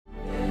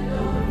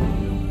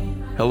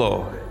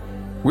Hello.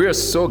 We are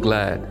so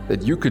glad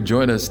that you could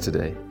join us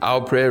today.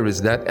 Our prayer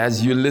is that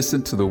as you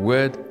listen to the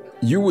word,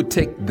 you would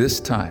take this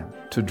time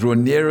to draw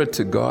nearer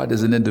to God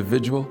as an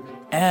individual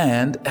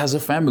and as a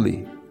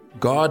family.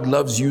 God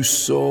loves you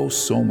so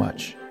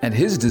much, and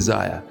His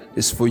desire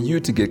is for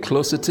you to get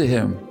closer to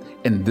Him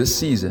in this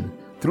season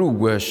through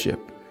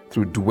worship,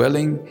 through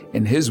dwelling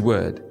in His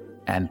word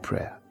and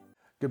prayer.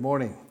 Good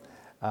morning.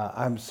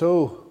 I'm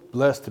so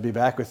blessed to be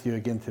back with you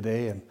again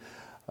today. And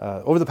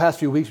over the past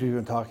few weeks, we've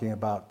been talking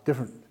about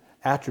different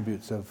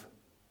attributes of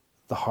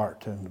the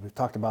heart. And we've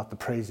talked about the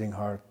praising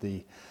heart,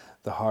 the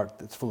heart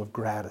that's full of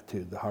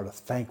gratitude, the heart of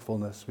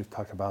thankfulness. We've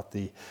talked about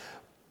the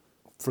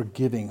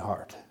forgiving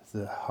heart,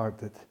 the heart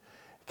that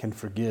can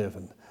forgive,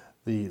 and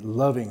the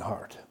loving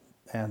heart.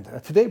 And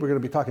today we're going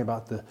to be talking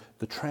about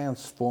the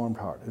transformed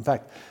heart. In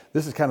fact,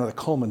 this is kind of the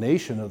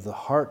culmination of the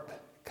heart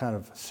kind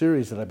of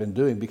series that I've been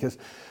doing, because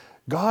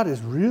God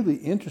is really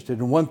interested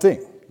in one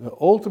thing. The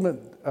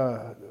ultimate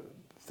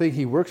thing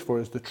He works for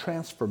is the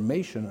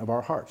transformation of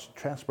our hearts,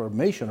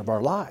 transformation of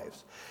our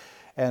lives.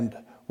 And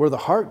where the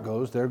heart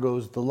goes, there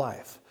goes the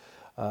life.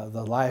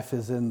 The life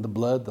is in the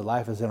blood, the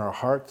life is in our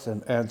hearts.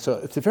 And so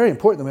it's very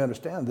important that we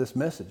understand this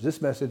message.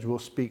 This message will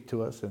speak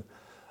to us. And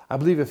I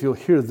believe if you'll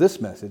hear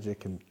this message, it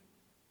can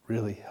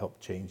really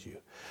help change you.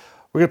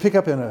 We're going to pick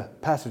up in a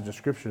passage of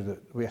Scripture that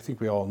I think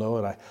we all know,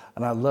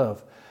 and I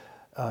love.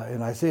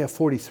 In Isaiah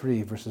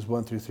 43, verses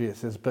 1 through 3, it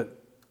says,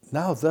 "But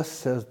now thus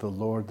says the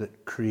Lord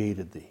that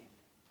created thee,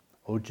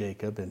 O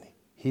Jacob, and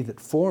He that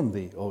formed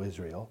thee, O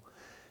Israel,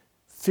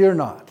 fear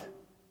not,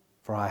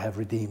 for I have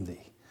redeemed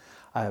thee.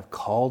 I have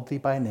called thee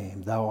by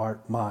name, thou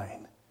art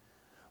mine.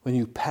 When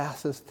you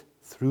passest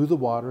through the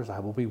waters, I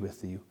will be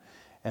with you.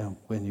 And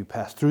when you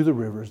pass through the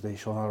rivers, they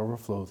shall not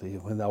overflow thee.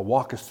 And when thou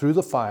walkest through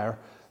the fire,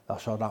 thou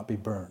shalt not be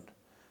burned.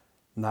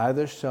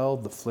 Neither shall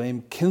the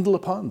flame kindle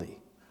upon thee.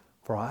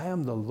 For I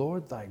am the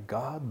Lord thy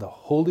God, the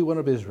Holy One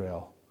of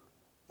Israel,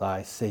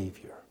 thy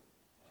Savior."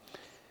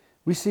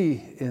 We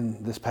see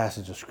in this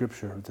passage of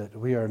Scripture that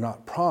we are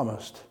not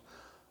promised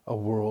a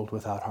world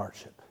without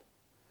hardship.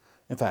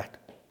 In fact,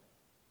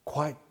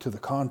 quite to the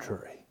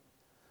contrary,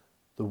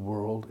 the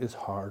world is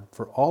hard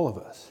for all of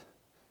us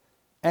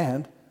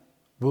and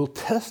will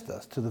test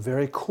us to the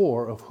very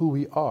core of who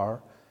we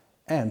are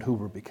and who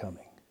we're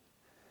becoming.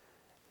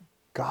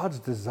 God's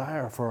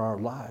desire for our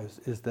lives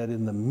is that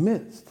in the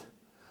midst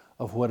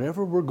of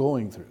whatever we're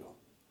going through,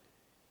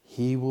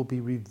 He will be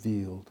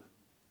revealed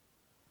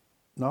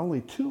not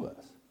only to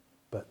us,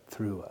 but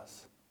through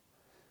us.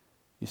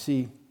 You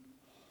see,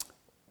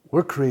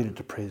 we're created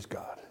to praise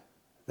God.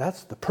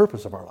 That's the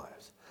purpose of our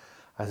lives.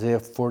 Isaiah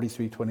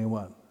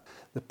 43:21.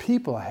 "The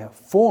people I have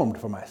formed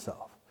for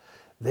myself,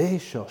 they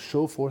shall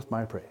show forth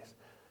my praise."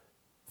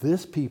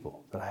 This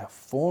people that I have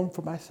formed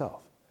for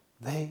myself,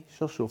 they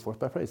shall show forth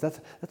my praise.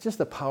 That's just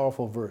a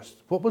powerful verse.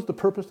 What was the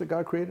purpose that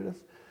God created us?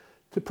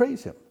 To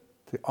praise Him,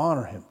 to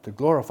honor Him, to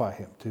glorify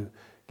Him, to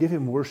give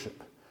Him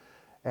worship.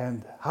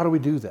 And how do we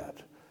do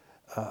that?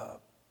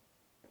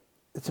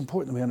 It's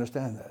important that we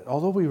understand that.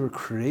 Although we were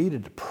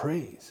created to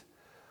praise,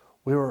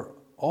 we were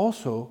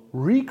also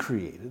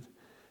recreated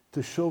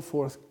to show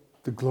forth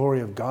the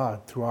glory of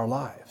God through our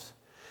lives.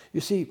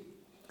 You see,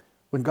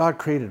 when God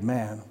created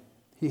man,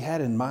 He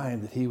had in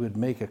mind that He would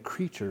make a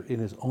creature in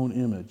His own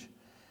image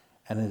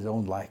and His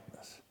own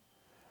likeness.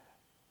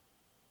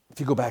 If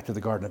you go back to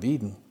the Garden of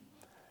Eden,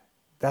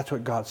 that's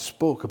what God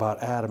spoke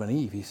about Adam and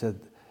Eve. He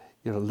said,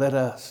 let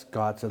us,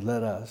 God said,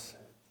 let us,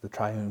 the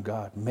triune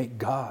God,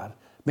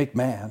 make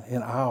man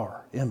in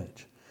our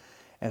image.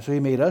 And so He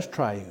made us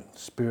triune,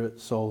 spirit,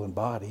 soul, and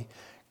body.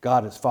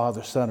 God is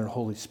Father, Son, and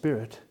Holy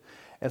Spirit.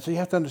 And so you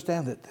have to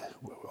understand that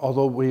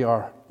although we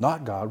are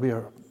not God, we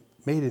are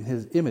made in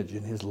His image,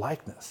 in His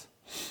likeness.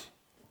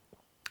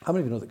 How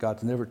many of you know that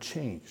God's never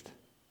changed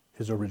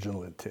His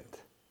original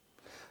intent?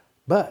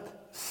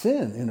 But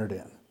sin entered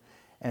in,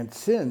 and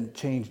sin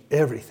changed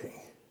everything.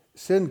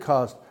 Sin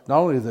caused not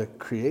only the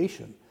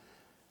creation,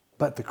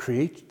 but the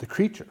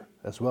creature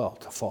as well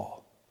to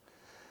fall.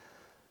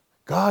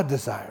 God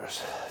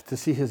desires to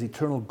see His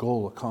eternal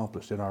goal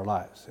accomplished in our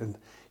lives. And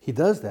He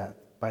does that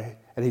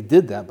He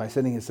did that by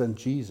sending His Son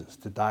Jesus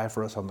to die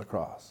for us on the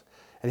cross.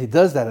 And He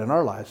does that in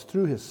our lives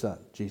through His Son,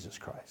 Jesus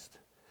Christ.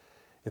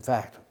 In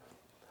fact,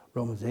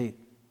 Romans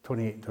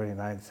 8:28 and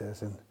 29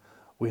 says, "And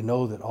we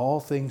know that all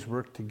things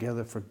work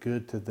together for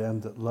good to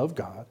them that love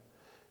God,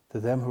 to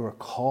them who are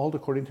called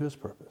according to His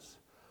purpose.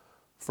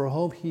 For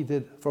whom He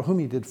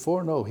did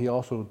foreknow, He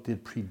also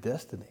did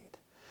predestinate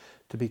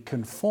to be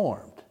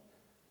conformed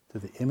to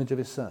the image of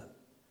His Son,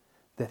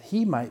 that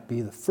He might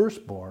be the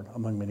firstborn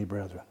among many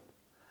brethren."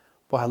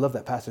 Boy, I love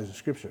that passage of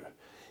Scripture.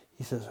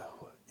 He says,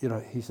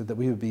 He said that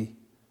we would be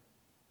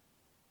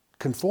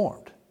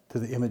conformed to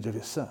the image of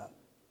His Son,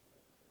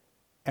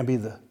 and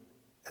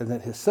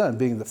that His Son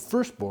being the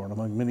firstborn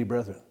among many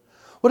brethren.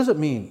 What does it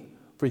mean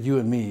for you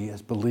and me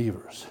as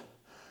believers?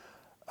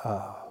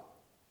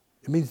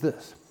 It means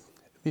this.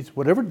 It means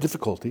whatever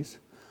difficulties,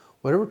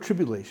 whatever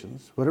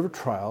tribulations, whatever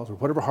trials, or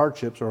whatever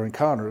hardships or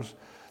encounters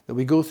that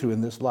we go through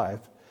in this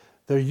life,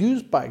 They're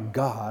used by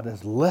God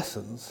as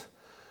lessons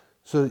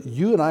so that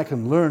you and I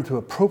can learn to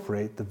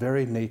appropriate the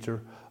very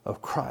nature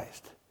of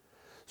Christ,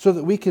 so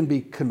that we can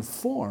be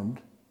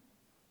conformed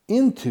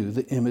into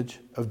the image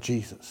of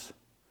Jesus.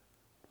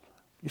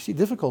 You see,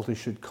 difficulty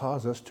should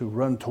cause us to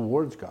run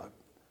towards God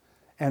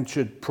and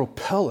should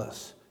propel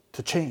us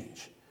to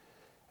change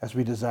as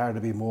we desire to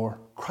be more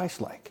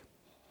Christ-like.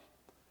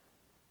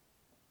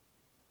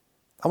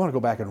 I want to go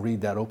back and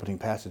read that opening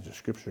passage of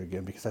Scripture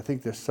again, because I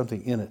think there's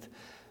something in it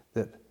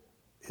that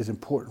is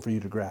important for you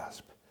to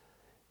grasp.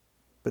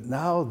 But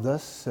now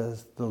thus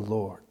says the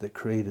Lord that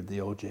created thee,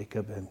 O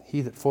Jacob, and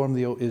he that formed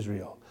thee, O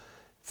Israel,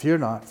 fear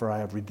not, for I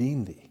have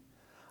redeemed thee.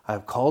 I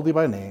have called thee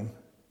by name,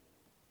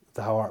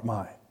 thou art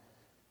mine.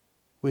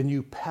 When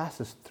you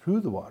passest through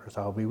the waters,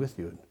 I will be with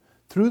you, and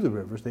through the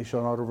rivers they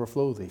shall not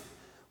overflow thee.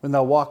 When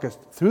thou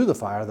walkest through the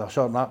fire, thou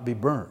shalt not be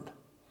burned,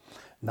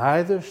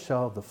 neither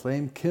shall the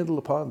flame kindle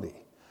upon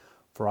thee.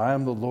 For I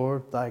am the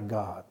Lord thy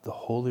God, the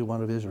Holy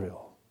One of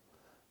Israel,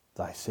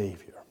 thy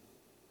Savior.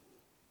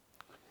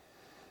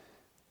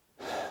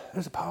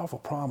 There's a powerful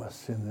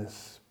promise in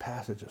this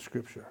passage of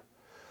Scripture.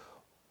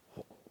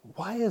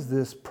 Why is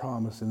this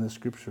promise in this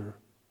Scripture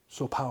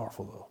so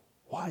powerful, though?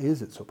 Why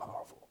is it so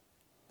powerful?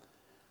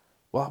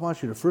 Well, I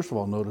want you to first of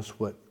all notice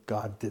what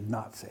God did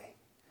not say.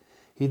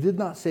 He did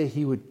not say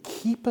he would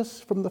keep us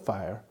from the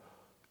fire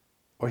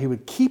or he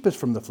would keep us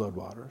from the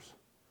floodwaters.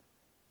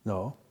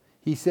 No,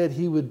 he said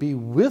he would be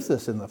with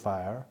us in the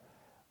fire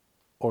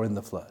or in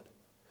the flood.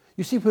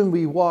 You see, when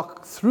we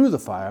walk through the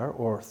fire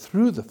or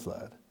through the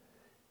flood,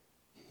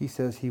 he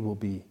says he will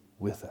be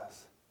with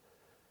us.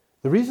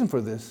 The reason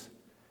for this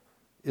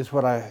is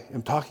what I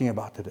am talking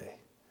about today.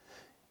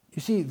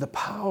 You see, the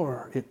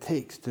power it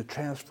takes to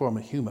transform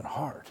a human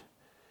heart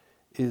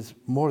is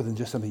more than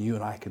just something you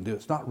and I can do.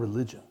 It's not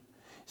religion.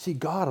 See,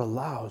 God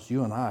allows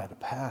you and I to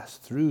pass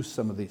through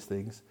some of these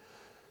things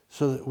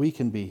so that we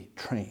can be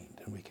trained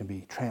and we can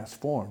be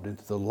transformed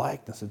into the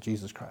likeness of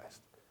Jesus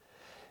Christ.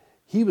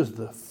 He was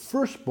the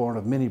firstborn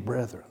of many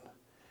brethren.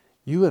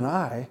 You and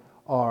I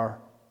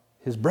are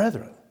his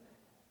brethren.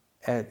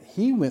 And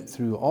he went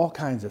through all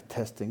kinds of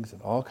testings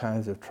and all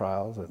kinds of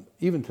trials and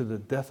even to the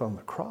death on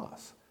the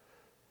cross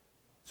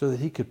so that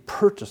he could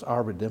purchase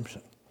our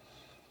redemption.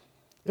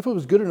 If it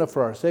was good enough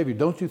for our Savior,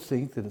 don't you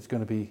think that it's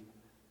going to be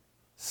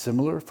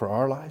similar for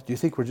our lives? Do you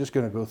think we're just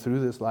going to go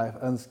through this life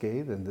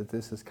unscathed and that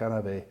this is kind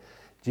of a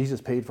Jesus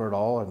paid for it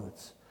all and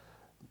it's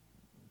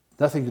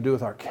nothing to do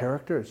with our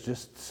character? It's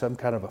just some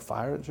kind of a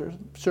fire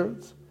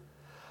insurance?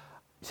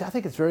 See, I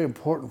think it's very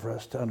important for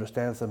us to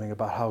understand something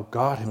about how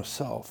God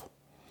himself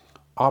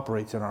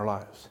operates in our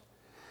lives.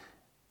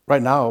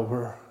 Right now,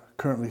 we're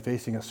currently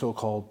facing a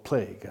so-called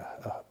plague,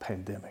 a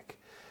pandemic.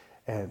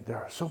 And there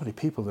are so many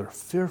people that are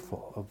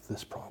fearful of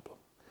this problem.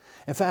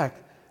 In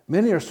fact,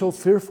 many are so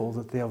fearful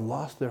that they have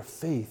lost their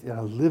faith in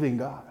a living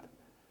God.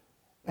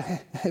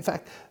 In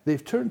fact,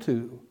 they've turned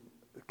to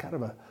kind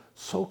of a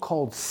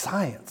so-called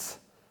science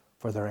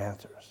for their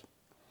answers.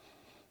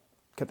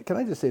 Can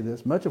I just say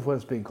this? Much of what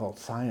is being called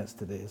science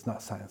today is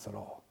not science at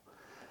all.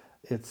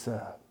 It's,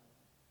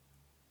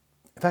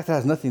 in fact, it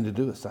has nothing to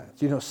do with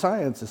science. You know,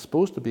 science is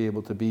supposed to be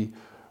able to be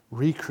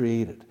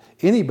recreated.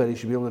 Anybody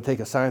should be able to take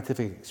a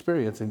scientific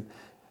experience and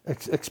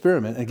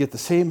experiment and get the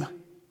same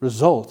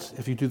results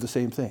if you do the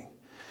same thing.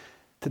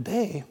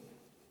 Today,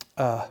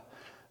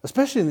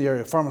 especially in the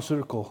area of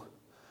pharmaceutical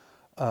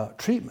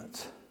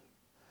treatments,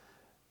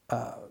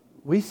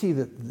 we see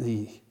that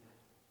the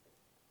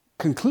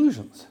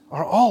conclusions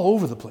are all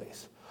over the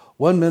place.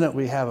 One minute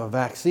we have a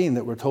vaccine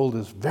that we're told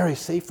is very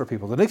safe for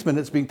people. The next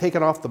minute it's being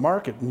taken off the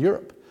market in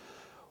Europe.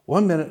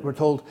 One minute we're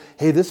told,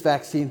 hey, this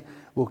vaccine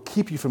will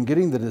keep you from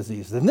getting the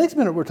disease. The next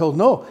minute we're told,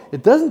 no,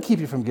 it doesn't keep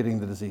you from getting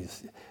the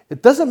disease.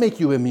 It doesn't make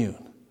you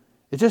immune.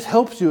 It just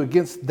helps you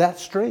against that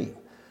strain.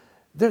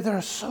 There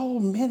are so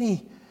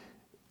many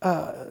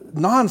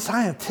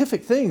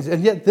non-scientific things,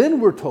 and yet then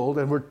we're told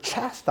and we're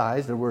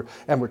chastised and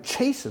we're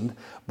chastened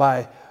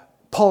by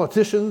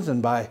politicians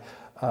and by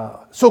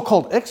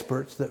so-called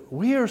experts that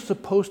we are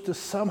supposed to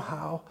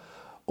somehow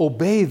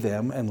obey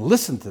them and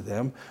listen to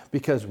them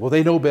because, well,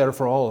 they know better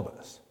for all of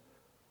us.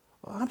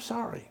 Well, I'm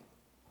sorry.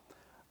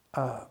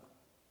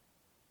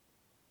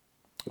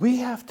 We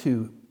have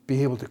to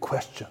be able to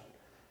question.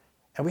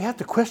 And we have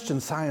to question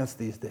science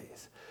these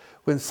days.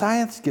 When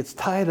science gets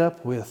tied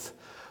up with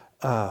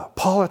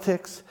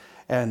politics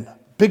and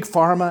big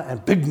pharma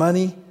and big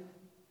money,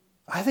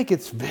 I think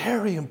it's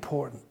very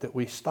important that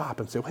we stop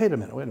and say, wait a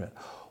minute.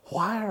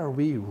 Why are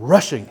we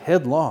rushing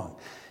headlong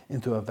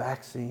into a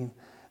vaccine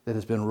that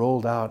has been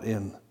rolled out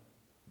in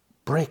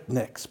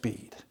breakneck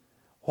speed?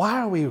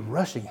 Why are we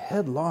rushing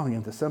headlong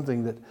into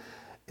something that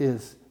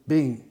is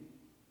being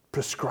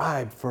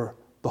prescribed for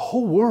the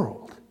whole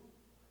world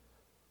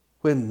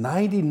when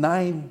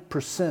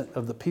 99%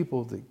 of the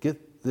people that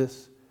get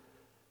this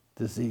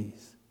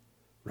disease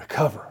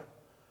recover?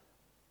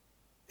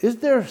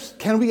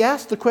 Can we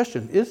ask the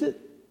question, is it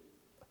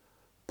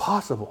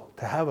possible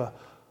to have a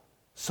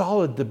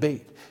solid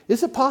debate?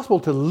 Is it possible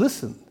to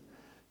listen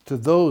to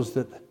those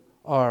that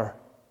are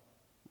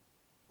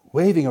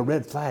waving a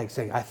red flag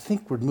saying, I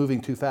think we're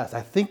moving too fast.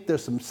 I think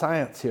there's some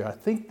science here. I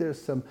think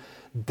there's some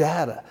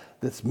data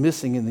that's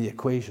missing in the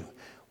equation.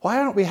 Why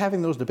aren't we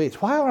having those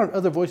debates? Why aren't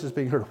other voices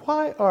being heard?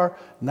 Why are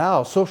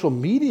now social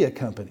media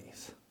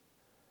companies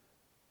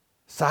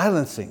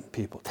silencing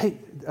people,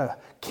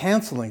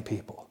 canceling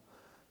people?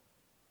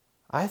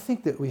 I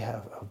think that we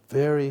have a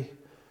very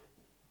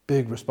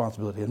big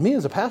responsibility. And me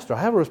as a pastor,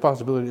 I have a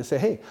responsibility to say,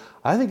 hey,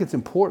 I think it's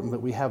important that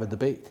we have a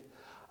debate.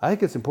 I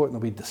think it's important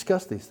that we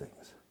discuss these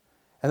things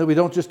and that we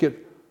don't just get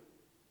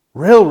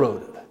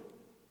railroaded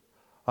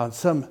on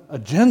some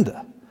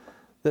agenda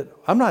that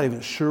I'm not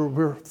even sure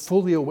we're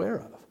fully aware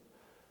of.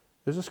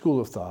 There's a school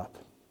of thought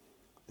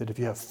that if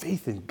you have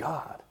faith in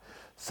God,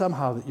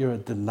 somehow that you're a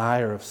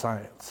denier of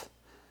science.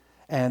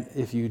 And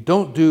if you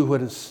don't do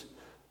what is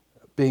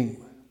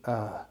being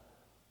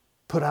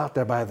put out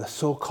there by the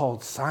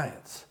so-called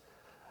science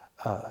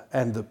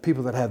and the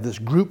people that have this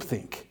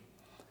groupthink,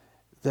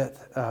 that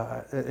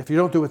if you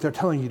don't do what they're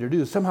telling you to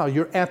do, somehow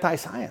you're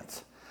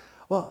anti-science.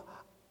 Well,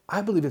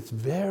 I believe it's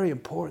very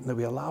important that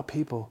we allow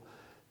people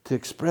to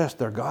express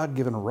their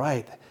God-given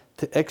right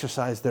to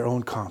exercise their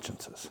own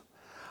consciences.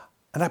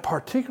 And I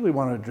particularly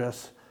want to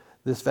address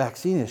this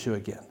vaccine issue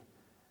again.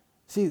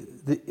 See,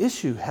 the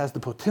issue has the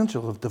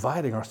potential of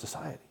dividing our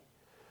society.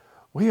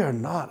 We are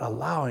not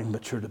allowing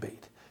mature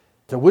debate.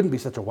 There wouldn't be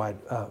such a wide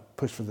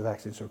push for the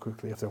vaccine so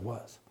quickly if there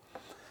was.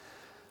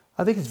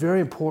 I think it's very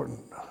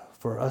important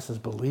for us as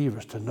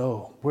believers to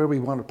know where we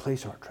want to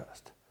place our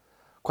trust.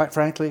 Quite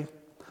frankly,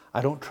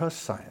 I don't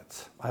trust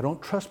science. I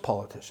don't trust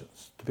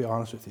politicians, to be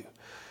honest with you.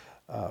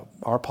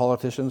 Our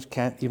politicians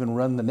can't even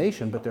run the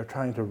nation, but they're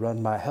trying to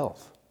run my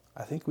health.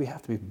 I think we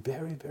have to be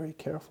very, very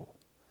careful.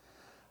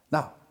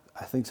 Now,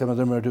 I think some of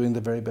them are doing the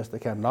very best they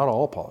can. Not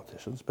all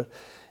politicians, but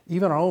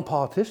even our own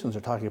politicians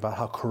are talking about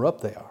how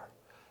corrupt they are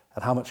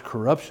and how much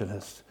corruption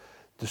has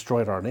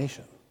destroyed our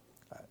nation.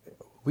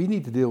 We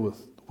need to deal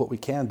with what we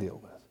can deal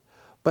with.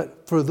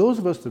 But for those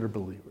of us that are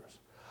believers,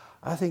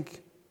 I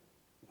think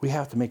we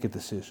have to make a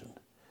decision.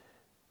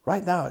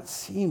 Right now, it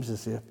seems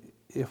as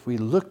if we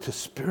look to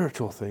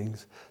spiritual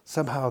things,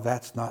 somehow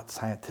that's not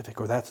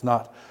scientific or that's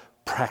not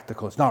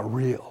practical, it's not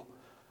real.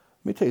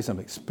 Let me tell you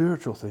something,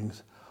 spiritual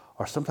things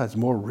are sometimes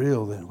more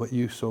real than what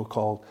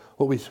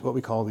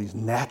we call these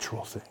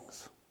natural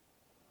things.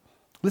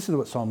 Listen to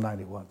what Psalm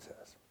 91 says.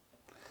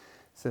 It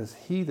says,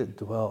 he that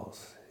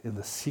dwells in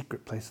the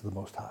secret place of the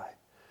Most High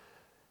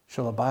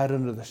shall abide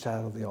under the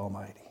shadow of the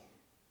Almighty.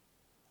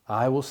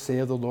 I will say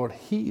of the Lord,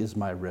 he is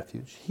my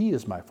refuge, he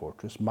is my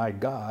fortress, my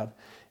God,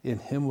 in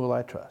him will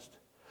I trust.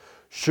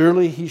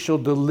 Surely he shall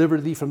deliver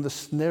thee from the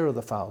snare of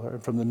the fowler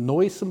and from the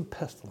noisome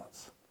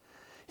pestilence.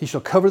 He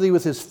shall cover thee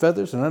with his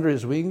feathers, and under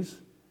his wings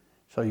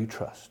shall you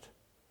trust.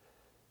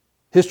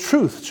 His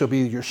truth shall be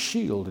your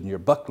shield and your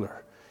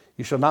buckler.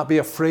 You shall not be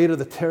afraid of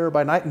the terror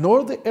by night,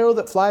 nor the arrow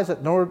that flies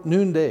at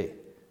noonday,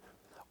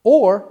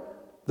 or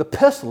the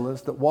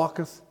pestilence that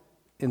walketh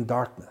in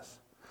darkness,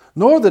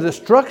 nor the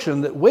destruction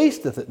that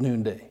wasteth at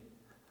noonday.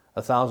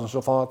 1,000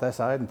 shall fall at thy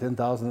side, and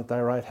 10,000 at thy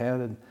right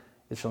hand, and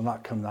it shall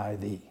not come nigh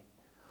thee.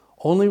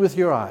 Only with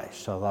your eyes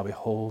shalt thou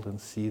behold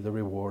and see the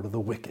reward of the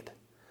wicked.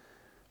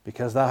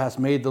 Because thou hast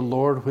made the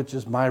Lord, which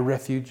is my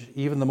refuge,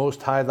 even the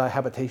Most High thy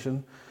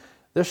habitation,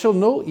 there shall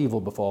no evil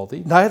befall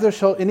thee, neither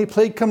shall any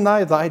plague come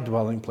nigh thy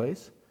dwelling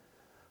place.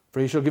 For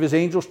he shall give his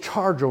angels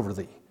charge over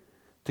thee,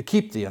 to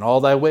keep thee in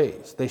all thy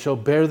ways. They shall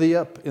bear thee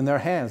up in their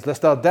hands,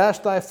 lest thou dash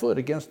thy foot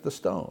against the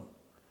stone.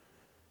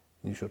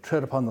 And you shall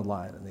tread upon the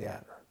lion and the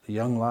adder, the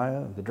young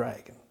lion and the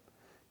dragon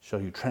shall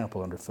you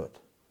trample underfoot.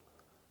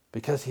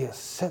 Because he has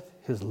set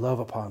his love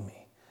upon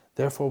me,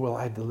 therefore will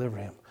I deliver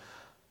him.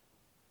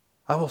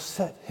 I will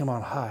set him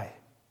on high,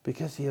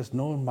 because he has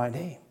known my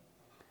name.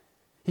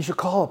 He shall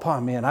call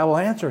upon me, and I will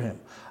answer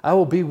him. I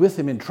will be with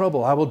him in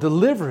trouble. I will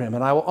deliver him,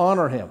 and I will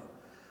honor him.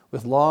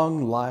 With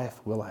long life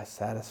will I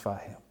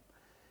satisfy him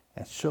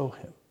and show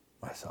him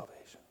my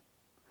salvation.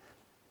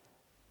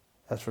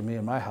 As for me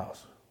and my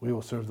house, we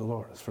will serve the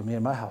Lord. As for me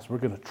and my house, we're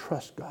going to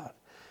trust God.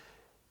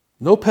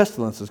 No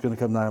pestilence is going to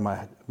come nigh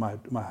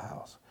my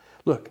house.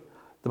 Look,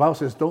 the Bible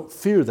says don't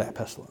fear that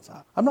pestilence.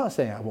 I'm not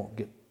saying I won't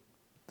get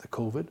the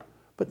COVID,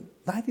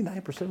 but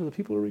 99% of the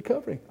people are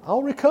recovering.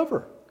 I'll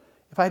recover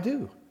if I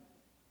do.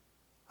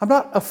 I'm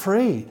not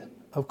afraid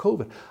of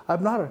COVID.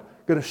 I'm not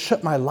going to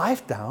shut my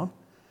life down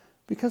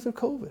because of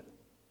COVID.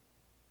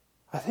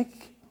 I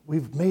think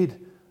we've made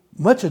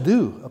much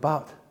ado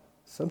about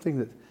something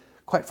that,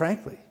 quite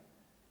frankly,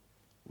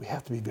 we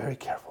have to be very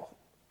careful.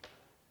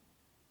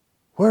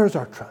 Where is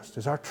our trust?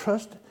 Is our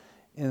trust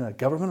in a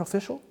government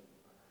official?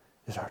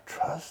 Is our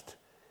trust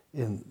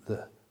in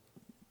the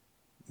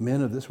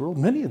men of this world?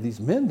 Many of these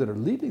men that are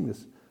leading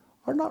this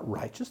are not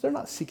righteous. They're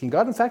not seeking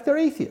God. In fact, they're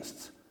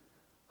atheists.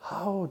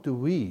 How do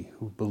we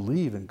who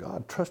believe in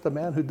God trust a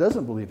man who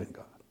doesn't believe in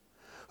God,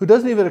 who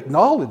doesn't even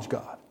acknowledge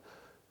God?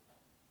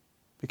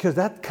 Because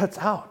that cuts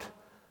out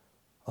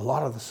a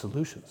lot of the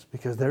solutions,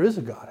 because there is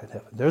a God in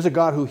heaven. There's a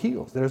God who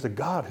heals. There's a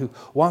God who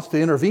wants to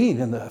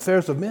intervene in the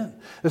affairs of men.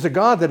 There's a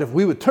God that if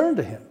we would turn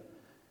to him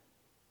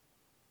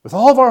with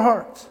all of our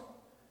hearts,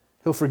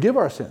 He'll forgive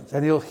our sins,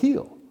 and he'll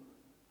heal.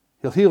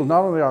 He'll heal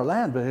not only our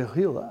land, but he'll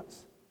heal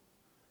us.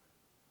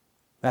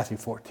 Matthew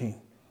 14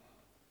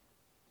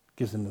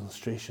 gives an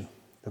illustration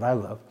that I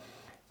love.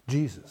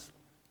 Jesus,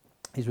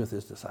 he's with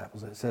his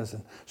disciples. It says,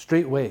 and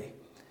straightway,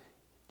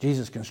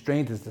 Jesus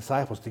constrained his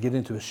disciples to get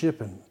into a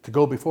ship and to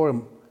go before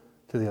him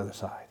to the other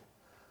side,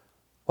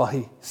 while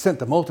he sent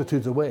the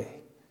multitudes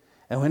away.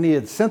 And when he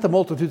had sent the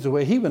multitudes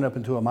away, he went up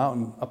into a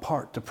mountain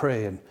apart to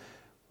pray. And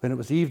when it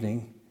was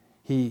evening,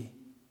 he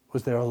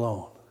was there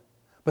alone.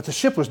 But the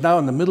ship was now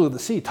in the middle of the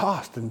sea,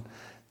 tossed and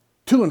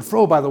to and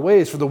fro by the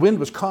waves, for the wind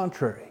was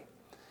contrary.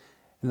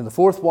 And in the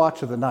fourth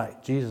watch of the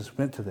night, Jesus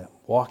went to them,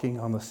 walking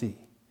on the sea.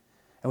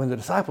 And when the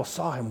disciples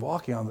saw him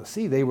walking on the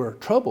sea, they were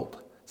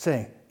troubled,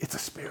 saying, "It's a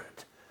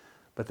spirit."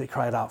 But they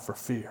cried out for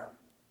fear.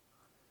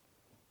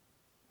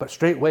 But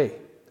straightway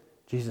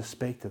Jesus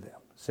spake to them,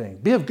 saying,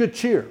 "Be of good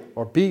cheer,"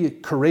 or "Be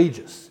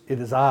courageous. It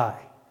is I.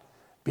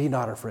 Be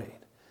not afraid."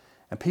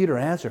 And Peter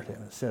answered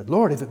him and said,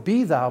 "Lord, if it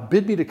be thou,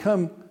 bid me to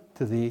come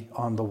to thee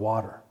on the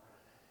water."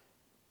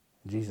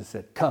 And Jesus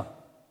said, "Come."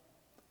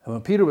 And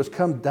when Peter was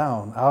come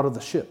down out of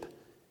the ship,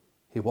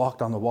 he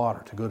walked on the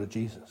water to go to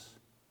Jesus.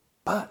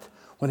 But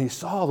when he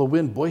saw the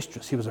wind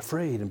boisterous, he was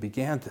afraid and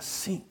began to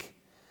sink.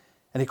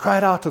 And he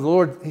cried out to the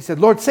Lord. He said,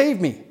 "Lord,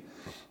 save me."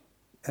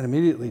 And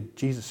immediately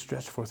Jesus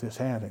stretched forth his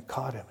hand and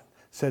caught him and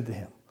said to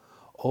him,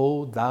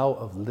 "O thou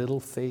of little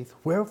faith,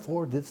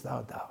 wherefore didst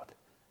thou doubt?"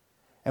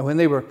 And when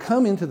they were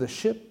come into the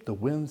ship, the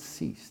wind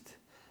ceased.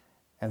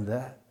 And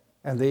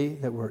they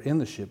that were in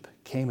the ship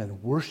came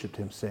and worshipped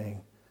him,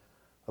 saying,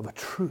 "Of a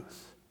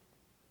truth,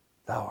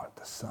 thou art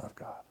the Son of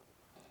God."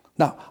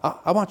 Now,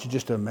 I want you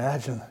just to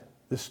imagine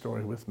this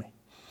story with me.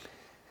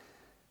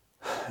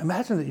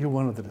 Imagine that you're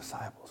one of the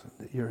disciples, and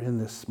that you're in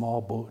this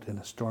small boat in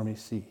a stormy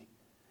sea.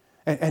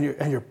 And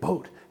your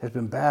boat has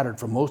been battered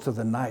for most of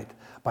the night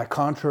by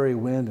contrary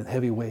wind and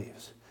heavy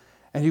waves.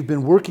 And you've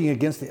been working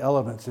against the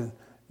elements, and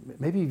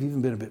maybe you've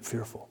even been a bit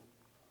fearful.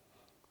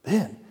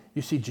 Then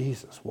you see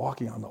Jesus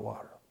walking on the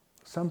water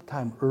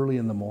sometime early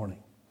in the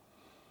morning.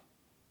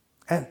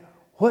 And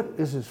what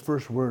is his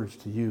first words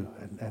to you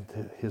and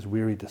to his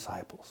weary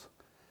disciples?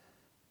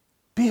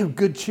 "Be of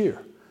good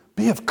cheer.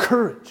 Be of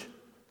courage.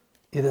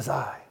 It is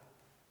I.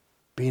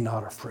 Be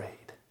not afraid."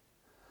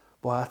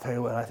 Boy, I'll tell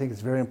you what, I think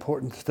it's very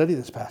important to study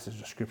this passage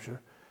of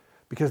Scripture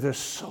because there's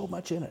so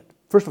much in it.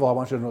 First of all, I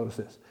want you to notice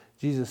this.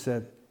 Jesus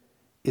said,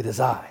 "It is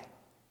I.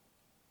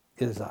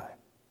 It is I."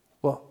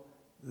 Well,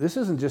 this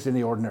isn't just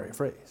any ordinary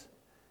phrase.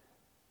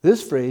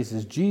 This phrase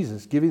is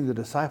Jesus giving the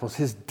disciples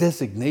his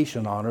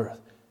designation on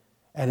earth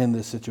and in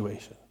this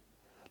situation.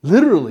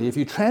 Literally, if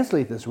you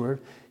translate this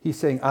word, he's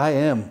saying, "I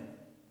am."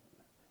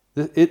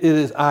 It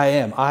is I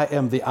am. I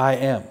am the I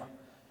am.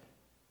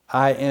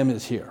 I am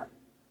is here.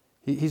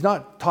 He's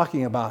not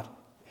talking about,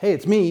 "Hey,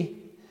 it's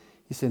me."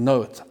 He's saying,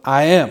 "No, it's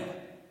I am."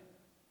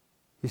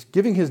 He's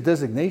giving his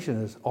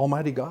designation as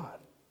Almighty God.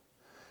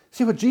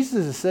 See, what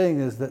Jesus is saying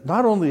is that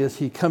not only is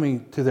he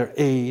coming to their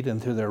aid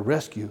and to their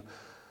rescue,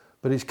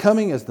 but he's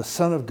coming as the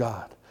Son of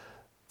God,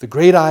 the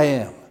great I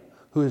am,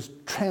 who is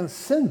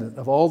transcendent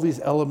of all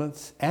these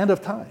elements and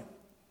of time.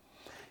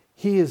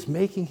 He is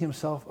making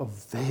himself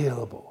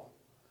available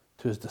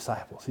to his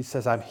disciples. He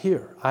says, "I'm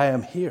here. I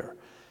am here."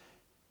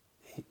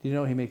 Do you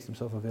know he makes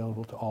himself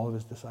available to all of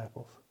his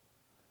disciples?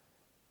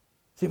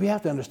 See, we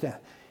have to understand,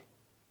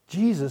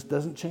 Jesus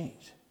doesn't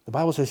change. The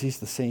Bible says he's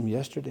the same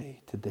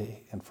yesterday,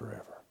 today, and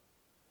forever.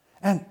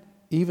 And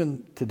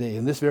even today,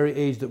 in this very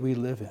age that we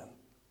live in,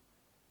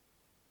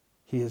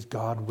 he is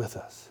God with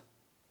us.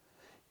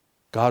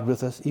 God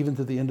with us even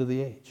to the end of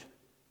the age.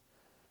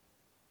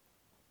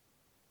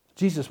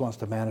 Jesus wants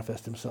to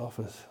manifest himself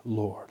as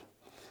Lord.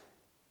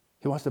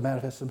 He wants to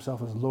manifest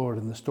himself as Lord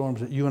in the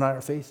storms that you and I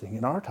are facing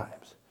in our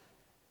times.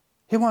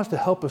 He wants to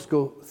help us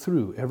go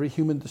through every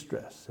human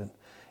distress and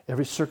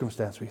every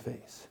circumstance we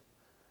face.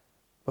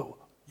 But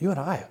you and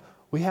I,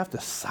 we have to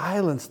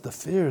silence the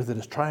fear that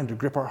is trying to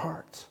grip our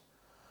hearts.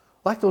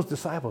 Like those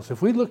disciples,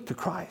 if we look to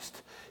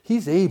Christ,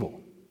 he's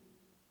able.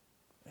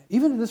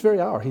 Even at this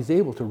very hour, he's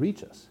able to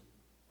reach us.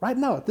 Right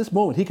now, at this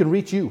moment, he can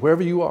reach you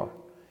wherever you are.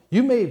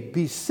 You may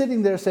be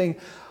sitting there saying,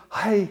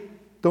 "I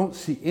don't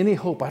see any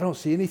hope. I don't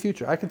see any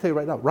future." I can tell you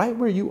right now, right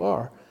where you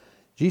are,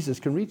 Jesus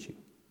can reach you.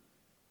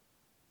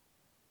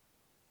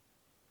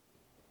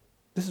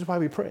 This is why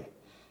we pray.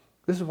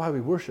 This is why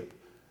we worship,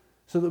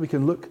 so that we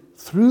can look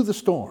through the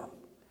storm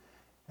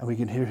and we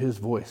can hear his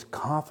voice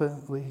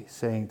confidently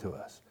saying to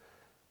us,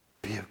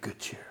 "Be of good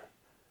cheer.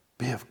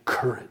 Be of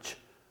courage,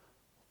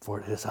 for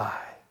it is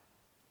I.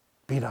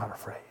 Be not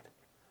afraid."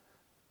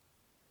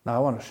 Now, I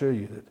want to assure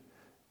you that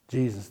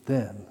Jesus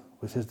then,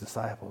 with his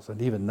disciples,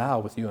 and even now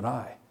with you and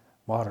I,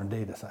 modern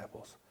day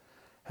disciples,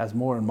 has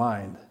more in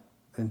mind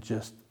than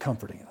just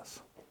comforting us.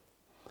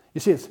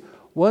 You see, it's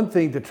one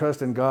thing to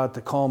trust in God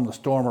to calm the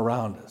storm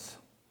around us,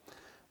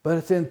 but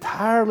it's an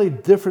entirely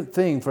different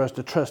thing for us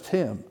to trust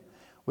him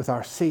with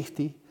our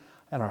safety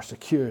and our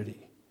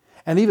security,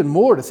 and even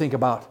more to think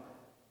about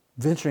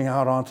venturing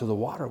out onto the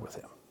water with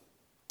him.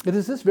 It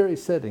is this very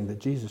setting that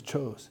Jesus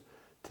chose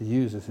to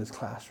use as his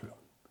classroom,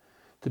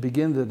 to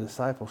begin the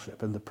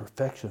discipleship and the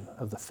perfection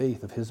of the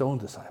faith of his own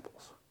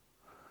disciples.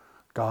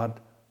 God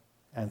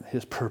and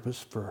his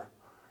purpose for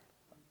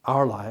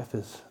our life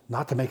is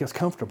not to make us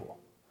comfortable.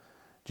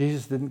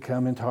 Jesus didn't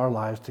come into our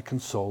lives to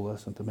console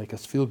us and to make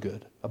us feel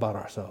good about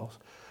ourselves.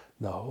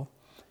 No,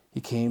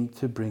 he came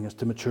to bring us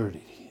to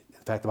maturity.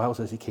 In fact, the Bible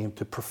says he came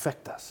to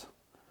perfect us.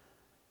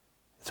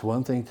 It's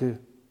one thing to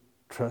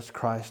trust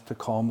Christ to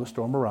calm the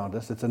storm around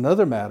us. It's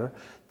another matter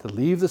to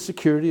leave the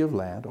security of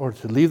land or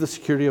to leave the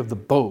security of the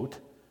boat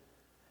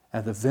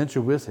and to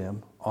venture with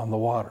him on the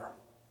water.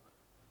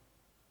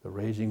 The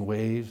raging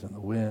waves and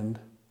the wind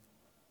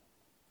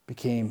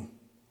became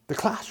the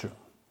classroom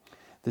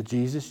that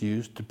Jesus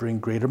used to bring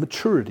greater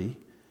maturity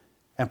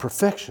and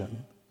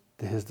perfection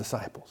to his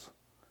disciples.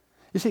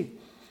 You see,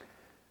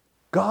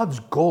 God's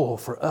goal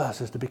for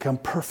us is to become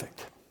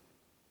perfect.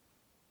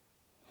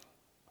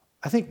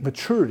 I think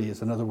maturity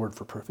is another word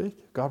for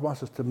perfect. God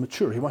wants us to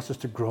mature. He wants us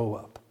to grow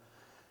up.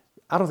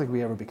 I don't think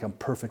we ever become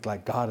perfect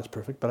like God is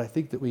perfect, but I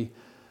think that we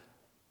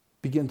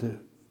begin to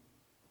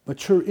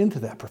mature into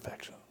that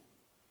perfection.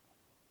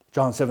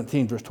 John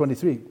 17, verse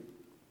 23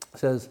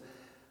 says,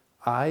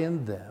 I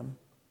in them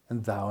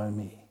and thou in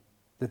me,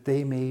 that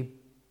they may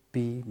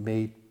be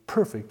made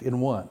perfect in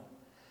one,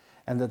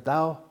 and that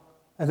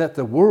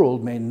the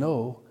world may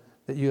know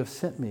that you have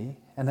sent me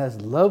and has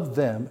loved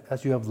them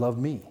as you have loved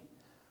me.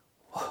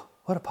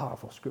 What a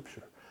powerful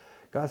scripture.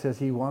 God says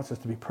he wants us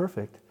to be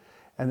perfect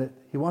and that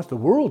he wants the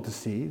world to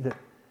see that,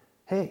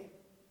 hey,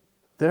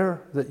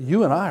 that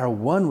you and I are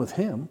one with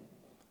him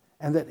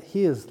and that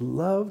he has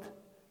loved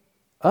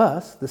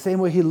us the same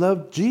way he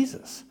loved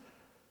Jesus.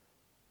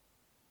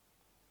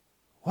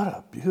 What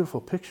a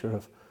beautiful picture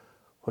of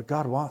what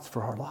God wants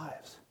for our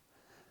lives.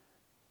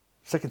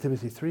 2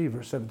 Timothy 3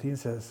 verse 17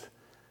 says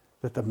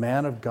that the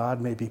man of God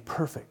may be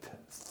perfect,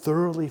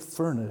 thoroughly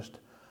furnished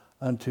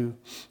unto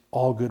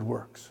all good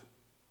works.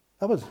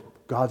 That was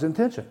God's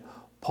intention.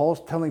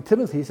 Paul's telling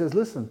Timothy, he says,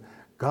 listen,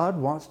 God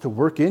wants to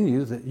work in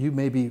you that you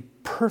may be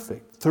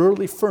perfect,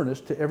 thoroughly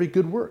furnished to every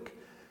good work.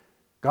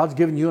 God's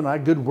given you and I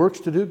good works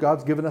to do.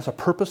 God's given us a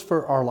purpose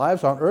for our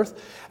lives on earth.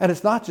 And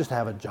it's not just to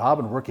have a job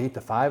and work 8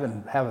 to 5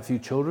 and have a few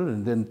children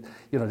and then,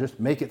 just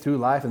make it through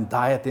life and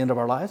die at the end of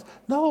our lives.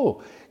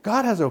 No,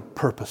 God has a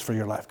purpose for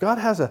your life. God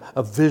has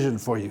a vision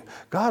for you.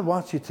 God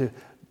wants you to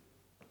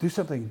do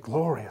something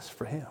glorious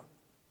for him.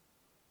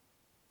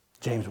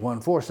 James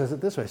 1:4 says it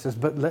this way. It says,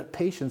 but let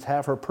patience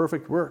have her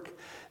perfect work,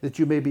 that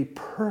you may be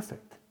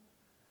perfect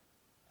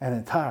and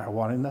entire,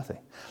 wanting nothing.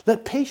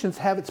 Let patience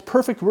have its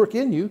perfect work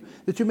in you,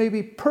 that you may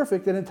be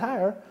perfect and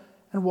entire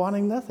and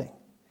wanting nothing.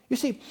 You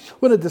see,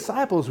 when a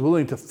disciple is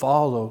willing to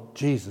follow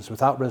Jesus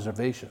without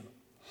reservation,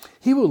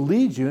 he will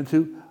lead you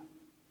into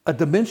a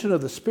dimension of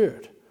the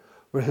Spirit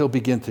where he'll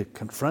begin to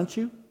confront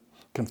you,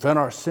 confront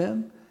our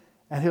sin,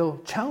 and he'll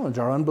challenge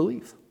our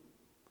unbelief.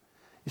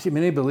 You see,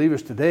 many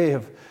believers today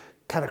have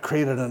kind of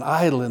created an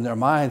idol in their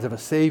minds of a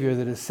Savior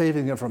that is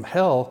saving them from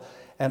hell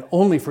and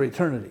only for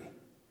eternity.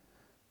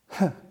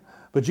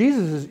 But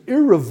Jesus is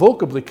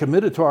irrevocably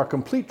committed to our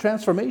complete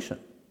transformation,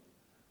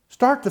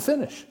 start to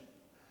finish.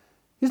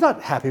 He's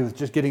not happy with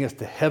just getting us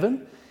to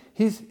heaven.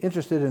 He's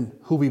interested in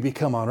who we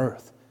become on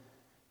earth.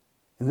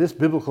 In this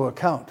biblical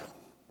account, it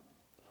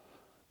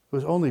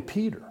was only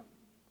Peter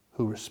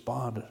who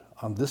responded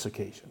on this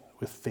occasion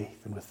with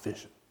faith and with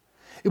vision.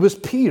 It was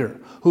Peter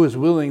who was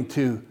willing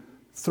to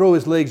throw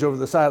his legs over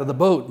the side of the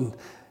boat. And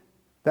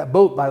that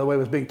boat, by the way,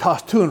 was being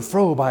tossed to and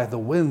fro by the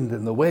wind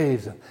and the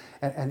waves.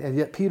 And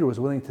yet Peter was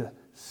willing to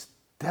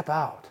step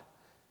out.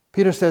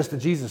 Peter says to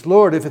Jesus,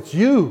 Lord, if it's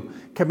you,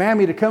 command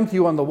me to come to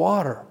you on the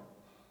water.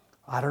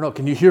 I don't know.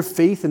 Can you hear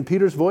faith in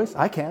Peter's voice?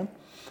 I can.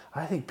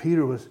 I think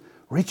Peter was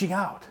reaching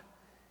out.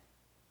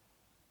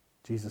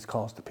 Jesus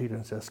calls to Peter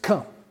and says,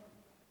 come.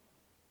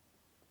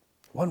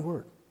 One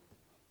word.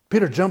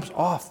 Peter jumps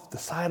off the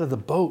side of the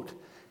boat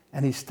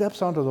and he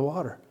steps onto the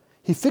water.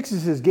 He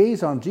fixes his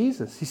gaze on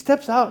Jesus. He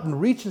steps out and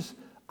reaches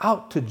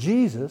out to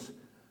Jesus,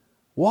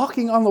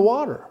 walking on the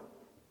water.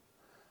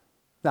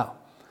 Now,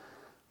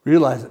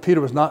 realize that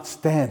Peter was not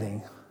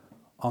standing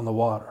on the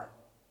water.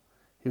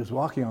 He was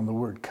walking on the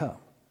word come.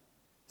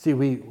 See,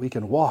 we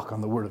can walk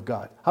on the word of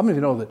God. How many of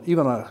you know that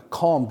even on a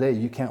calm day,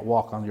 you can't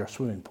walk on your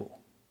swimming pool?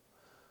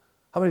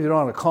 How many of you know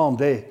on a calm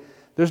day,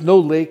 there's no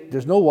lake,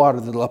 there's no water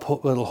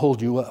that'll hold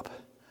you up.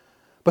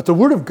 But the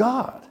word of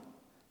God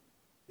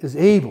is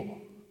able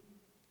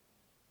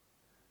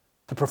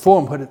to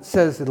perform what it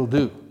says it'll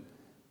do.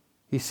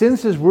 He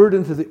sends his word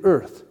into the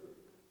earth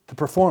to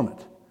perform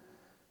it.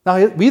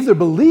 Now, we either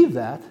believe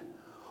that,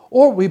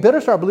 or we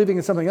better start believing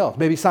in something else,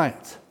 maybe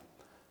science.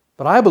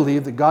 But I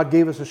believe that God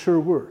gave us a sure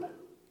word.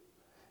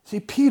 See,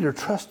 Peter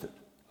trusted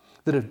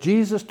that if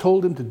Jesus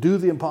told him to do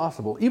the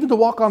impossible, even to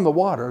walk on the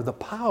water, the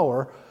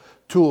power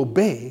to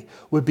obey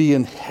would be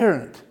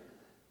inherent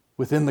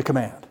within the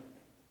command.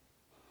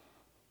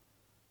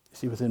 You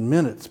see, within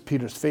minutes,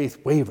 Peter's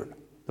faith wavered.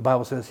 The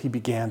Bible says he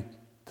began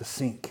to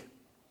sink.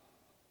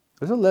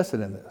 There's a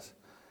lesson in this.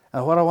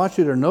 And what I want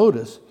you to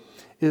notice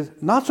is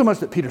not so much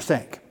that Peter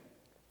sank.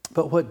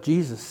 but what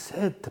Jesus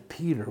said to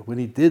Peter when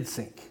he did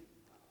sink.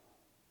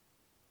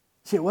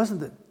 See, it wasn't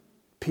that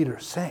Peter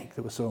sank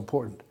that was so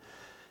important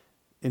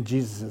in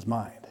Jesus'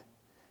 mind.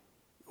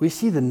 We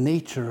see the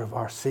nature of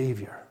our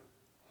Savior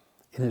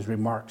in his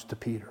remarks to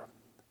Peter.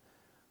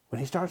 When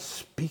he starts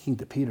speaking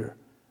to Peter,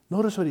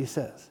 notice what he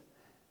says.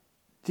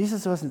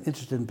 Jesus wasn't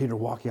interested in Peter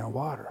walking on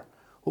water.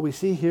 What we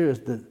see here is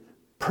the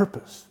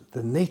purpose,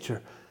 the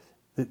nature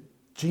that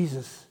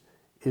Jesus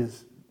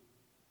is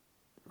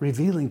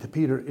revealing to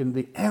Peter in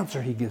the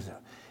answer he gives him.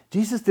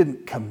 Jesus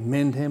didn't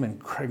commend him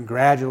and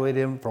congratulate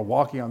him for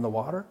walking on the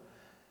water.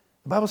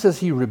 The Bible says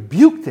he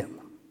rebuked him.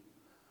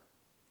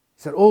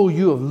 He said, "Oh,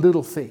 you of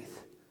little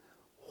faith,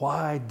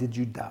 why did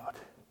you doubt?"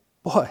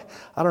 Boy,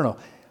 I don't know.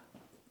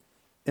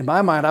 In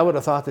my mind, I would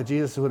have thought that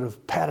Jesus would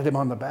have patted him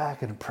on the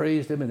back and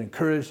praised him and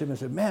encouraged him and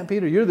said, "Man,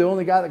 Peter, you're the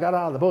only guy that got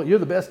out of the boat. You're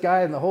the best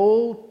guy in the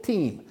whole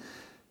team.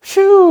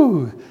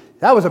 Shoo!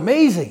 That was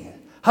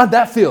amazing. How'd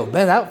that feel?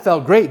 Man, that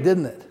felt great,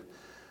 didn't it?"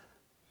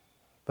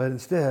 But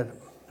instead,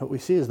 what we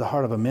see is the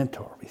heart of a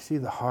mentor. We see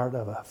the heart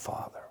of a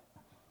father.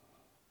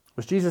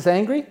 Was Jesus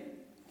angry?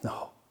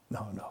 No.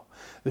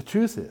 The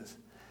truth is,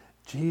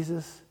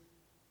 Jesus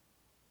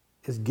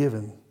is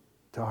given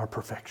to our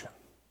perfection.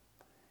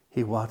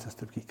 He wants us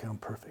to become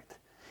perfect.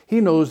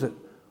 He knows that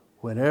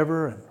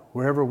whenever and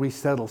wherever we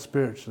settle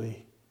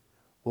spiritually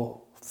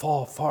will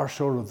fall far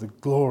short of the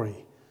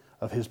glory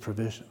of his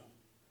provision.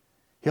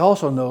 He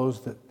also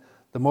knows that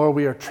the more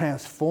we are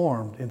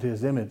transformed into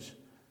his image,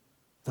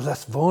 the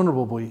less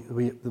vulnerable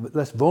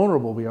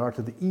we are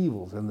to the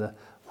evils and the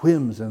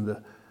whims and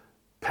the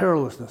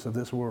perilousness of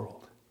this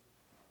world.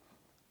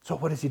 So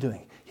what is he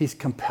doing? He's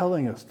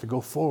compelling us to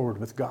go forward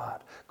with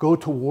God, go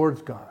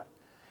towards God.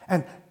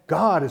 And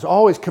God is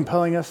always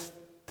compelling us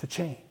to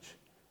change,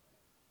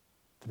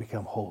 to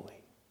become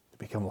holy, to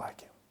become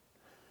like him.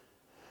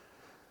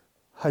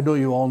 I know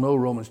you all know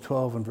Romans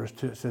 12 and verse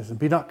 2. It says, "And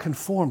be not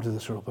conformed to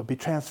this world, but be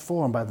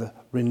transformed by the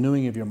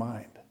renewing of your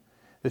mind,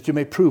 that you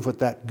may prove what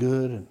that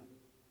good and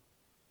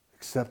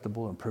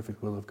acceptable and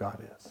perfect will of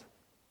God is."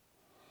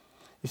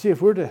 You see,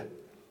 if we're to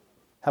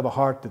have a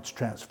heart that's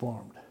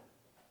transformed,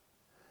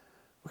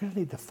 we're going to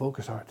need to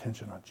focus our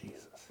attention on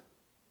Jesus.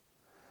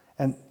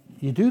 And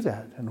you do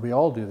that, and we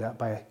all do that,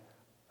 by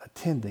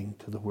attending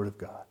to the Word of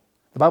God.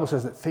 The Bible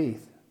says that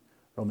faith,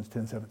 Romans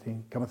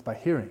 10:17, cometh by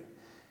hearing,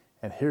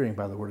 and hearing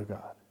by the Word of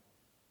God.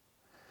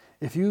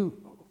 If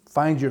you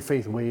find your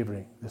faith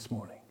wavering this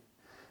morning,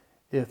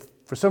 if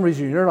for some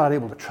reason you're not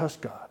able to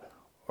trust God,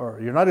 or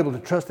you're not able to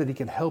trust that he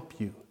can help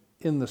you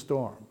in the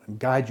storm and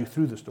guide you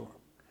through the storm,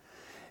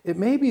 it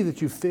may be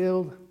that you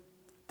failed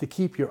to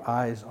keep your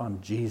eyes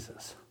on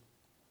Jesus.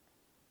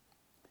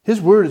 His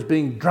word is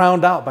being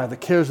drowned out by the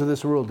cares of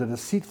this world, the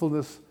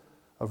deceitfulness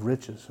of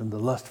riches and the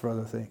lust for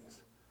other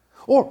things.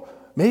 Or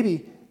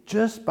maybe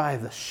just by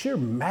the sheer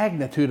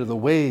magnitude of the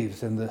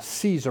waves and the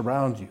seas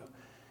around you,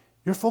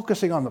 you're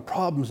focusing on the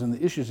problems and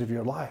the issues of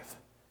your life,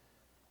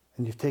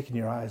 and you've taken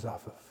your eyes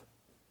off of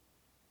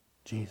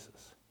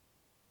Jesus.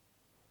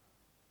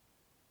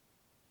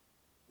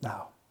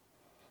 Now,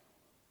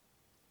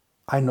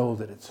 I know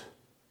that it's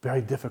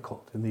very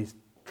difficult in these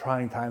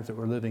trying times that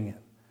we're living in.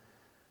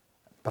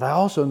 But I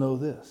also know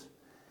this,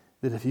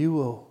 that if you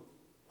will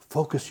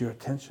focus your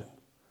attention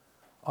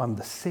on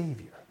the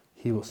Savior,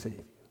 he will save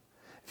you.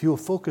 If you will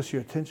focus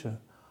your attention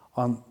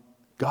on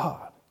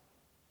God,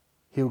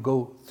 he will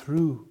go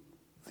through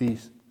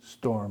these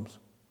storms,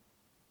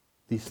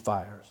 these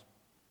fires,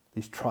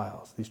 these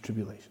trials, these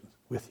tribulations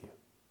with you.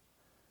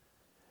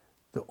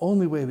 The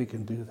only way we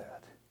can do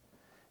that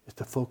is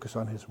to focus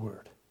on his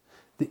word.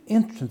 The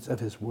entrance of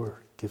his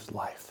word gives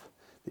life.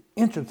 The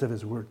entrance of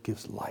his word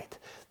gives light.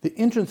 The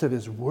entrance of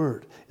his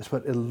word is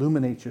what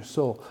illuminates your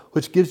soul,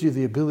 which gives you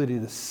the ability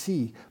to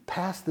see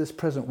past this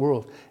present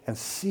world and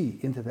see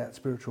into that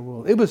spiritual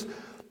world. It was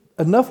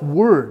enough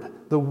word,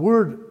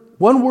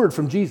 one word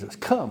from Jesus,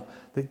 come,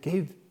 that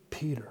gave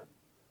Peter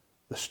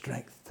the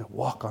strength to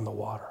walk on the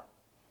water.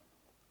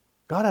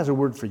 God has a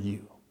word for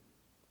you.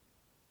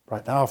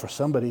 Right now, for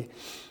somebody,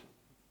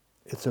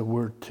 it's a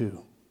word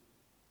to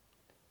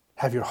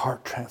have your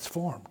heart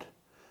transformed.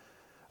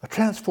 A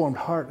transformed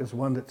heart is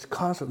one that's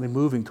constantly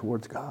moving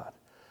towards God.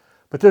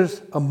 But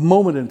there's a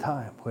moment in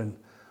time when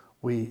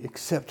we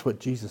accept what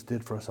Jesus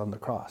did for us on the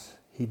cross.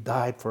 He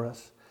died for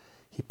us.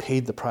 He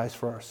paid the price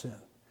for our sin.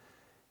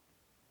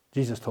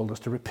 Jesus told us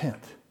to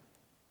repent,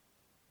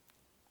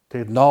 to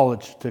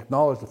acknowledge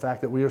the fact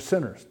that we are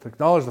sinners, to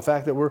acknowledge the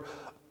fact that we're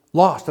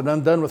lost and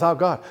undone without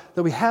God,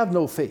 that we have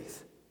no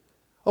faith.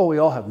 Oh, we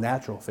all have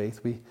natural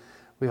faith.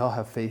 We all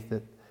have faith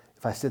that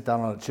if I sit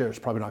down on a chair, it's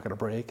probably not going to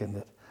break, and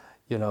that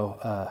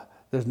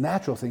there's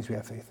natural things we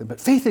have faith in. But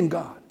faith in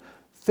God.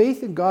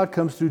 Faith in God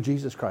comes through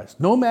Jesus Christ.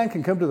 No man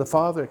can come to the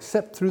Father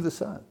except through the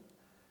Son.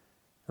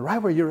 And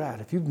right where you're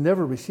at, if you've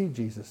never received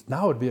Jesus,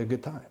 now would be a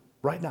good time.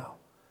 Right now.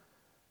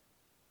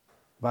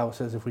 The Bible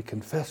says if we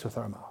confess with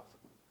our mouth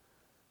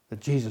that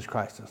Jesus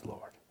Christ is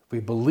Lord, if we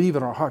believe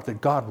in our heart that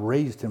God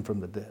raised him from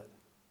the dead,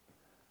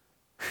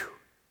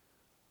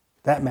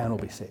 that man will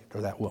be saved,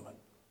 or that woman.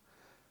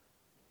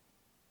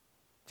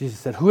 Jesus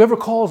said, whoever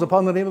calls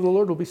upon the name of the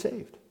Lord will be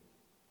saved.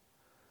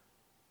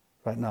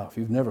 Right now, if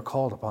you've never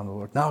called upon the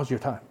Lord, now's your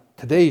time.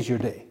 Today's your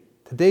day.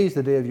 Today's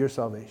the day of your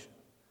salvation.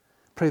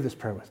 Pray this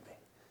prayer with me.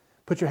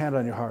 Put your hand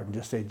on your heart and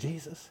just say,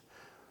 Jesus,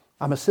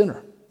 I'm a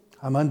sinner.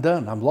 I'm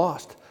undone. I'm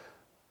lost.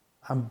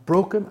 I'm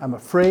broken. I'm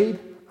afraid.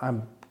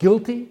 I'm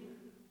guilty.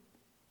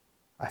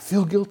 I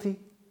feel guilty.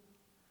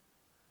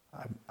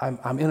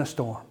 I'm in a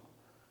storm.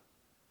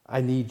 I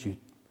need you.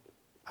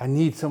 I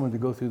need someone to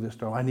go through this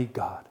storm. I need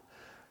God.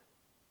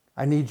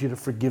 I need you to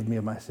forgive me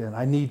of my sin.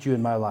 I need you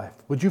in my life.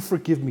 Would you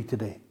forgive me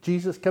today?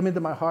 Jesus, come into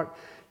my heart.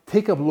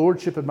 Take up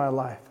lordship in my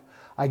life.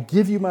 I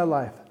give you my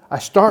life. I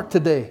start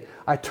today.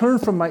 I turn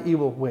from my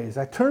evil ways.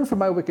 I turn from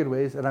my wicked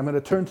ways, and I'm going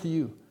to turn to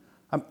you.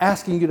 I'm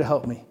asking you to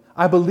help me.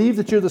 I believe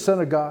that you're the Son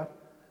of God.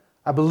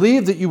 I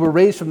believe that you were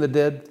raised from the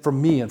dead for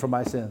me and for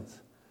my sins.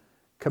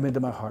 Come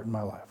into my heart and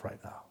my life right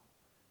now.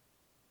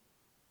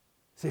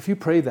 See, if you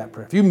pray that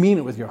prayer, if you mean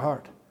it with your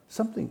heart,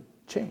 something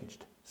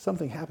changed.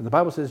 Something happened. The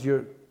Bible says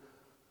you're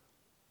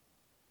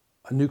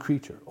a new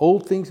creature.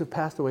 Old things have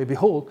passed away.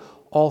 Behold,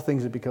 all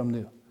things have become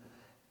new.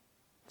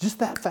 Just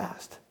that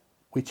fast,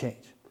 we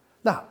change.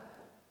 Now,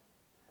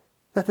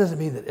 that doesn't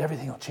mean that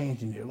everything will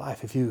change in your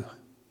life. If you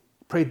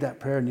prayed that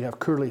prayer and you have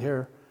curly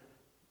hair,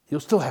 you'll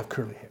still have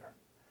curly hair.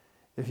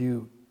 If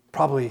you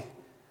probably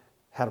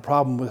had a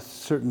problem with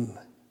certain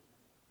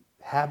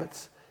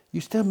habits, you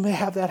still may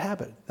have that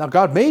habit. Now,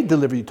 God may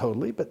deliver you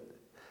totally, but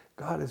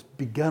God has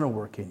begun a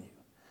work in you.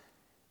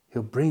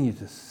 He'll bring you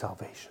to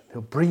salvation.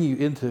 He'll bring you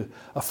into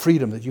a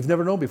freedom that you've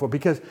never known before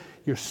because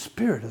your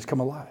spirit has come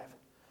alive.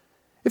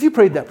 If you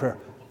prayed that prayer,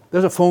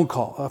 there's a phone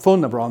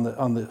number on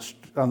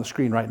the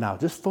screen right now.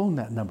 Just phone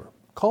that number.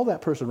 Call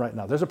that person right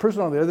now. There's a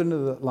person on the other end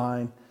of the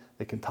line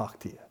that can talk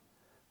to you.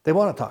 They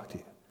want to talk to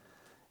you.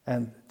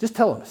 And just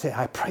tell them, say,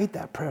 I prayed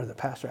that prayer that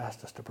Pastor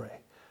asked us to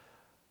pray.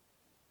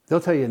 They'll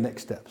tell you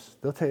next steps.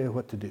 They'll tell you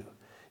what to do.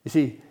 You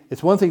see,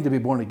 it's one thing to be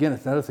born again.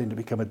 It's another thing to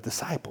become a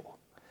disciple.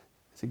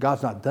 See,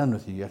 God's not done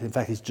with you yet. In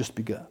fact, He's just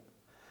begun.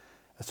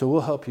 And so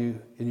we'll help you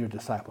in your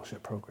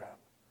discipleship program.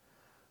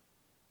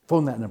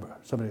 Phone that number.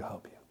 Somebody will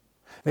help you.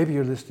 Maybe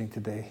you're listening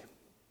today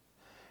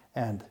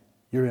and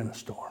you're in a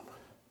storm.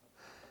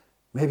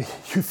 Maybe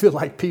you feel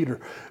like Peter.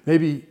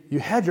 Maybe you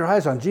had your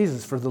eyes on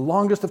Jesus for the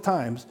longest of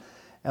times,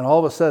 and all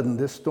of a sudden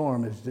this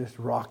storm is just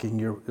rocking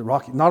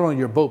not only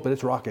your boat, but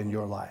it's rocking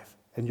your life,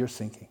 and you're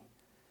sinking.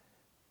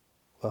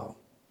 Well,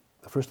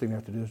 the first thing we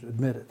have to do is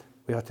admit it.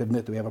 We have to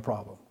admit that we have a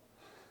problem.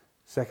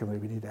 Secondly,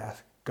 we need to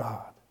ask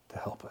God to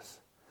help us.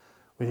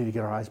 We need to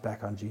get our eyes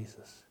back on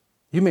Jesus.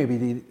 You may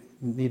be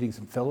needing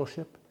some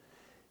fellowship.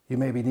 You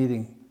may be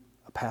needing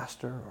a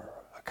pastor or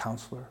a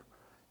counselor.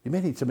 You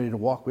may need somebody to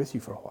walk with you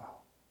for a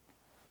while.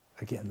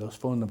 Again, those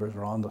phone numbers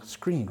are on the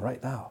screen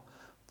right now.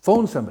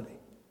 Phone somebody.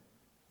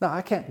 Now,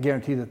 I can't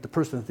guarantee that the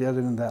person at the other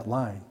end of that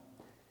line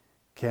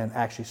can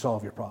actually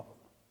solve your problem.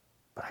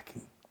 But I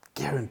can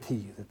guarantee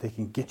you that they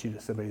can get you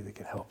to somebody that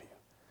can help you.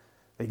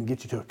 They can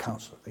get you to a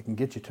counselor. They can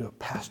get you to a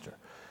pastor.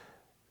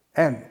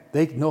 And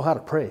they know how to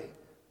pray.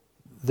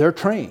 They're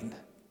trained.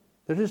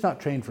 They're just not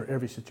trained for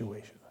every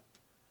situation.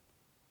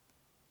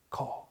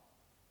 Call.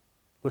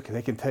 Look,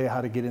 they can tell you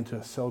how to get into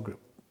a cell group.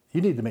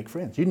 You need to make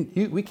friends.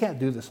 We can't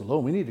do this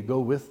alone. We need to go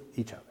with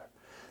each other.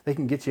 They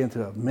can get you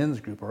into a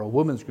men's group or a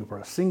women's group or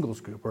a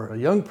singles group or a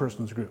young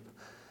person's group.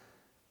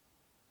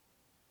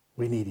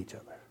 We need each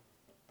other.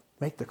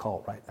 Make the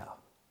call right now.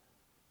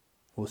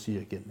 We'll see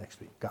you again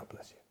next week. God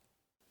bless you.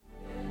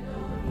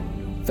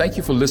 Thank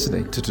you for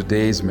listening to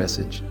today's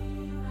message.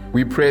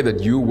 We pray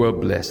that you were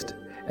blessed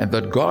and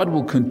that God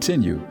will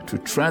continue to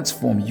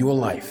transform your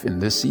life in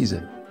this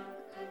season.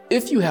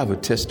 If you have a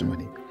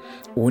testimony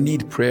or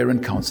need prayer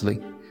and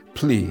counseling,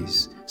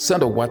 please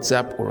send a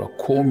WhatsApp or a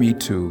call me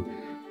to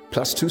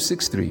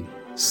 +263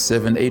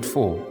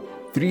 784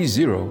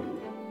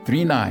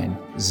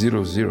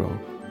 303900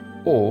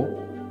 or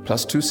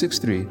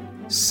 +263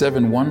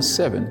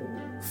 717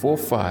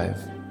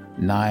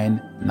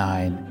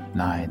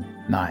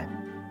 459999.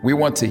 We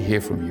want to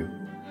hear from you,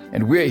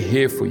 and we're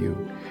here for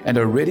you and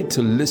are ready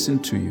to listen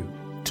to you,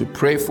 to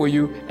pray for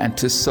you, and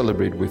to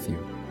celebrate with you.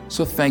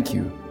 So thank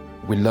you.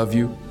 We love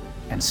you,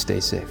 and stay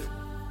safe.